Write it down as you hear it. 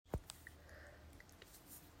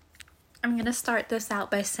I'm going to start this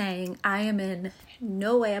out by saying I am in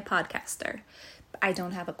no way a podcaster. I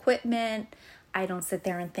don't have equipment. I don't sit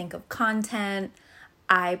there and think of content.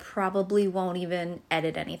 I probably won't even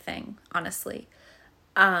edit anything, honestly.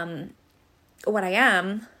 What I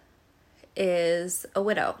am is a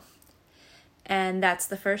widow. And that's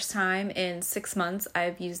the first time in 6 months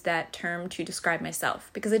I've used that term to describe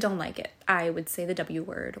myself because I don't like it. I would say the W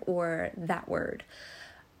word or that word.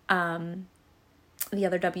 The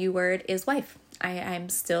other W word is wife. I'm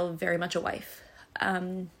still very much a wife.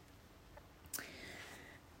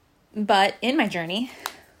 But in my journey,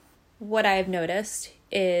 what I've noticed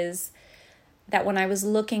is that when I was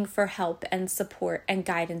looking for help and support and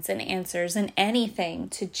guidance and answers and anything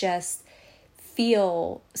to just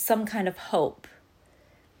feel some kind of hope,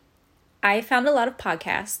 I found a lot of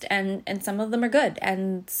podcasts and some of them are good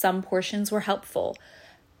and some portions were helpful.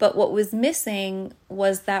 But what was missing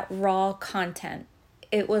was that raw content.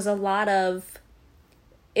 It was a lot of,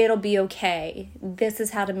 it'll be okay. This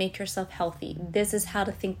is how to make yourself healthy. This is how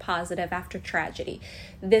to think positive after tragedy.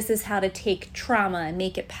 This is how to take trauma and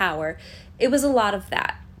make it power. It was a lot of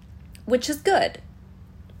that, which is good.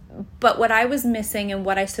 But what I was missing and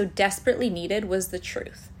what I so desperately needed was the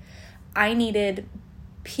truth. I needed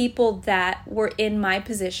people that were in my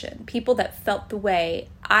position, people that felt the way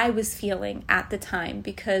I was feeling at the time,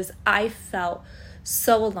 because I felt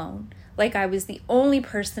so alone. Like I was the only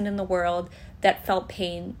person in the world that felt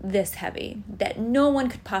pain this heavy, that no one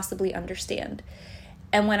could possibly understand.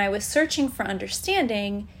 And when I was searching for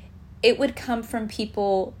understanding, it would come from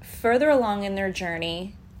people further along in their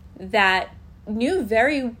journey that knew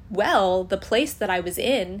very well the place that I was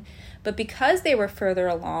in, but because they were further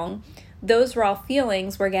along, those raw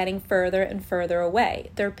feelings were getting further and further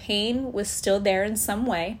away. Their pain was still there in some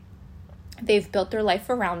way. They've built their life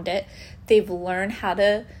around it. They've learned how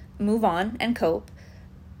to move on and cope.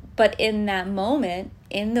 But in that moment,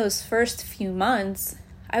 in those first few months,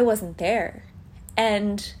 I wasn't there.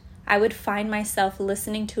 And I would find myself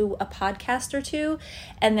listening to a podcast or two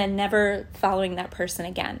and then never following that person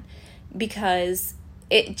again because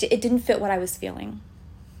it didn't fit what I was feeling.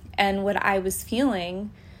 And what I was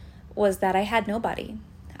feeling was that I had nobody.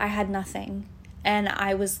 I had nothing. And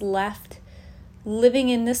I was left living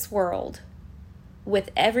in this world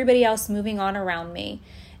with everybody else moving on around me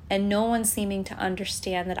and no one seeming to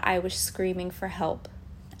understand that I was screaming for help.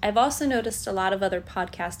 I've also noticed a lot of other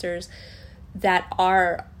podcasters that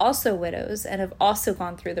are also widows and have also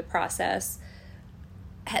gone through the process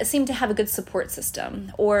seem to have a good support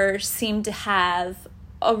system or seem to have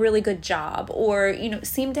a really good job or,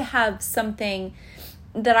 seem to have something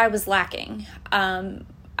that I was lacking.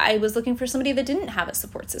 I was looking for somebody that didn't have a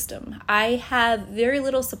support system. I have very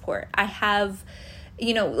little support. I have,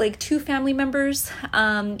 like 2 family members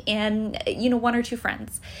and, 1 or 2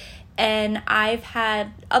 friends. And I've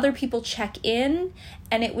had other people check in,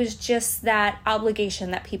 and it was just that obligation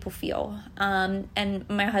that people feel. And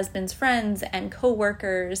my husband's friends and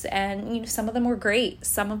coworkers, and some of them were great.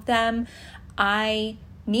 Some of them I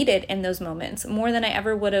needed in those moments more than I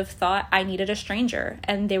ever would have thought I needed a stranger.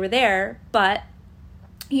 And they were there, but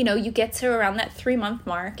you get to around that 3-month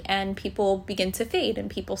mark and people begin to fade and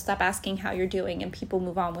people stop asking how you're doing and people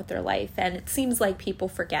move on with their life. And it seems like people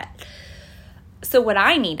forget. So what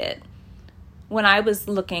I needed when I was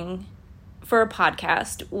looking for a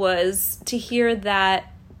podcast was to hear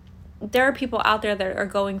that there are people out there that are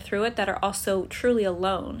going through it that are also truly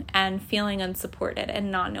alone and feeling unsupported and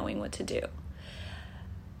not knowing what to do.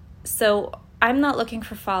 So I'm not looking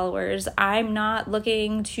for followers. I'm not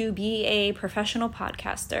looking to be a professional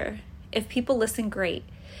podcaster. If people listen, great.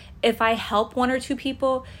 If I help 1 or 2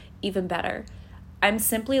 people, even better. I'm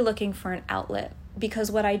simply looking for an outlet.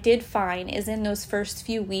 Because what I did find is in those first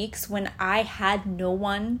few weeks when I had no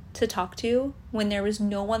one to talk to, when there was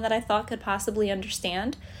no one that I thought could possibly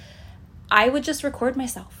understand, I would just record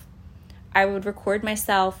myself. I would record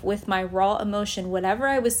myself with my raw emotion, whatever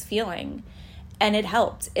I was feeling, and it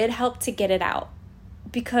helped. It helped to get it out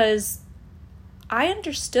because I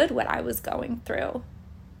understood what I was going through.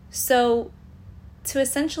 So to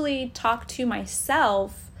essentially talk to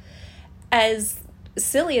myself, as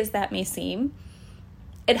silly as that may seem,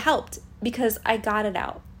 it helped because I got it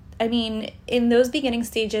out. I mean, in those beginning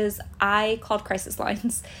stages, I called crisis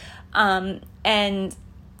lines. And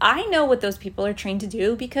I know what those people are trained to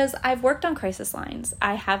do because I've worked on crisis lines.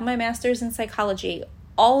 I have my master's in psychology.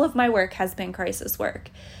 All of my work has been crisis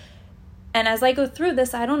work. And as I go through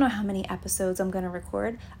this, I don't know how many episodes I'm going to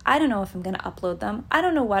record. I don't know if I'm going to upload them. I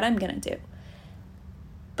don't know what I'm going to do.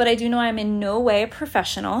 But I do know I'm in no way a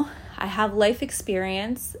professional. I have life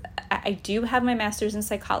experience. I do have my master's in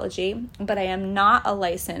psychology, but I am not a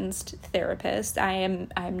licensed therapist. I'm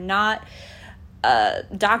not a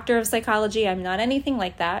doctor of psychology. I'm not anything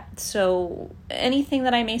like that. So anything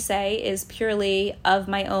that I may say is purely of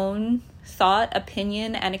my own thought,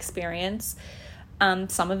 opinion, and experience.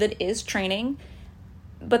 Some of it is training.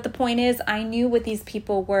 But the point is, I knew what these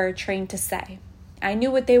people were trained to say. I knew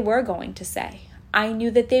what they were going to say. I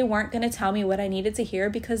knew that they weren't going to tell me what I needed to hear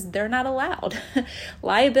because they're not allowed.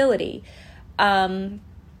 Liability. So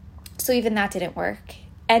even that didn't work.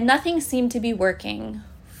 And nothing seemed to be working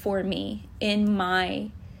for me in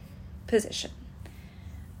my position.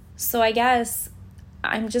 So I guess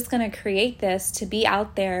I'm just going to create this to be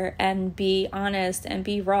out there and be honest and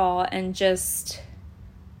be raw and just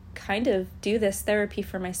kind of do this therapy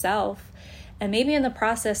for myself. And maybe in the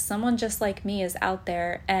process, someone just like me is out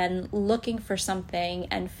there and looking for something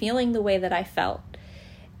and feeling the way that I felt.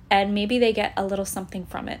 And maybe they get a little something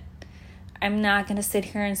from it. I'm not going to sit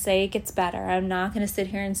here and say it gets better. I'm not going to sit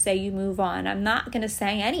here and say you move on. I'm not going to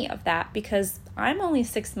say any of that because I'm only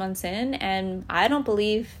 6 months in and I don't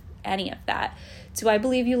believe any of that. Do I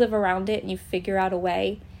believe you live around it and you figure out a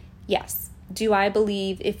way? Yes. Do I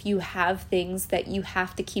believe if you have things that you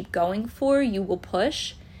have to keep going for, you will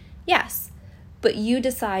push? Yes. But you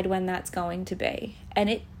decide when that's going to be. And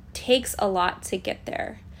it takes a lot to get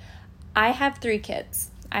there. I have 3 kids.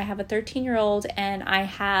 I have a 13-year-old and I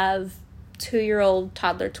have 2-year-old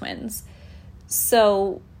toddler twins.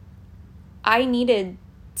 So I needed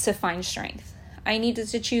to find strength. I needed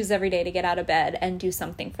to choose every day to get out of bed and do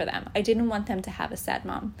something for them. I didn't want them to have a sad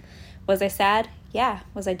mom. Was I sad? Yeah.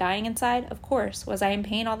 Was I dying inside? Of course. Was I in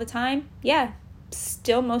pain all the time? Yeah.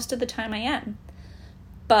 Still most of the time I am.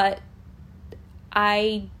 But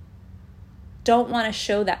I don't want to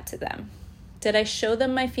show that to them. Did I show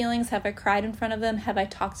them my feelings? Have I cried in front of them? Have I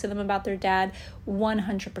talked to them about their dad?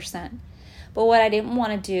 100%. But what I didn't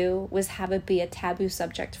want to do was have it be a taboo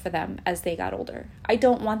subject for them as they got older. I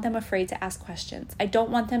don't want them afraid to ask questions. I don't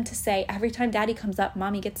want them to say, every time daddy comes up,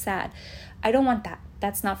 mommy gets sad. I don't want that.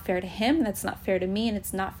 That's not fair to him. That's not fair to me. And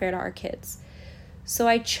it's not fair to our kids. So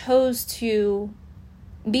I chose to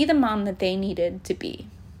be the mom that they needed to be,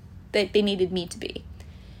 that they needed me to be.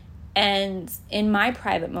 And in my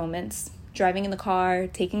private moments, driving in the car,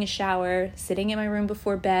 taking a shower, sitting in my room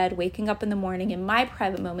before bed, waking up in the morning, in my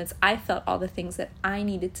private moments, I felt all the things that I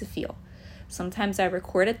needed to feel. Sometimes I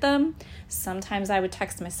recorded them. Sometimes I would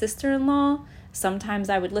text my sister-in-law. Sometimes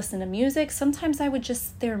I would listen to music. Sometimes I would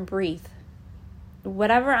just sit there and breathe.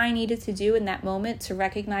 Whatever I needed to do in that moment to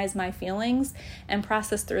recognize my feelings and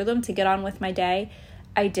process through them to get on with my day,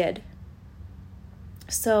 I did.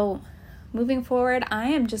 So moving forward, I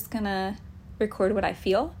am just going to record what I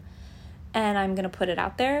feel. And I'm going to put it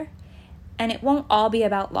out there. And it won't all be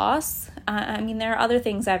about loss. I mean, there are other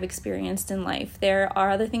things I've experienced in life. There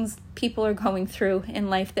are other things people are going through in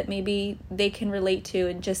life that maybe they can relate to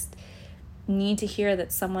and just need to hear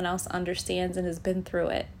that someone else understands and has been through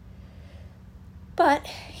it. But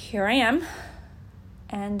here I am.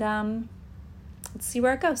 And let's see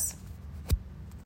where it goes.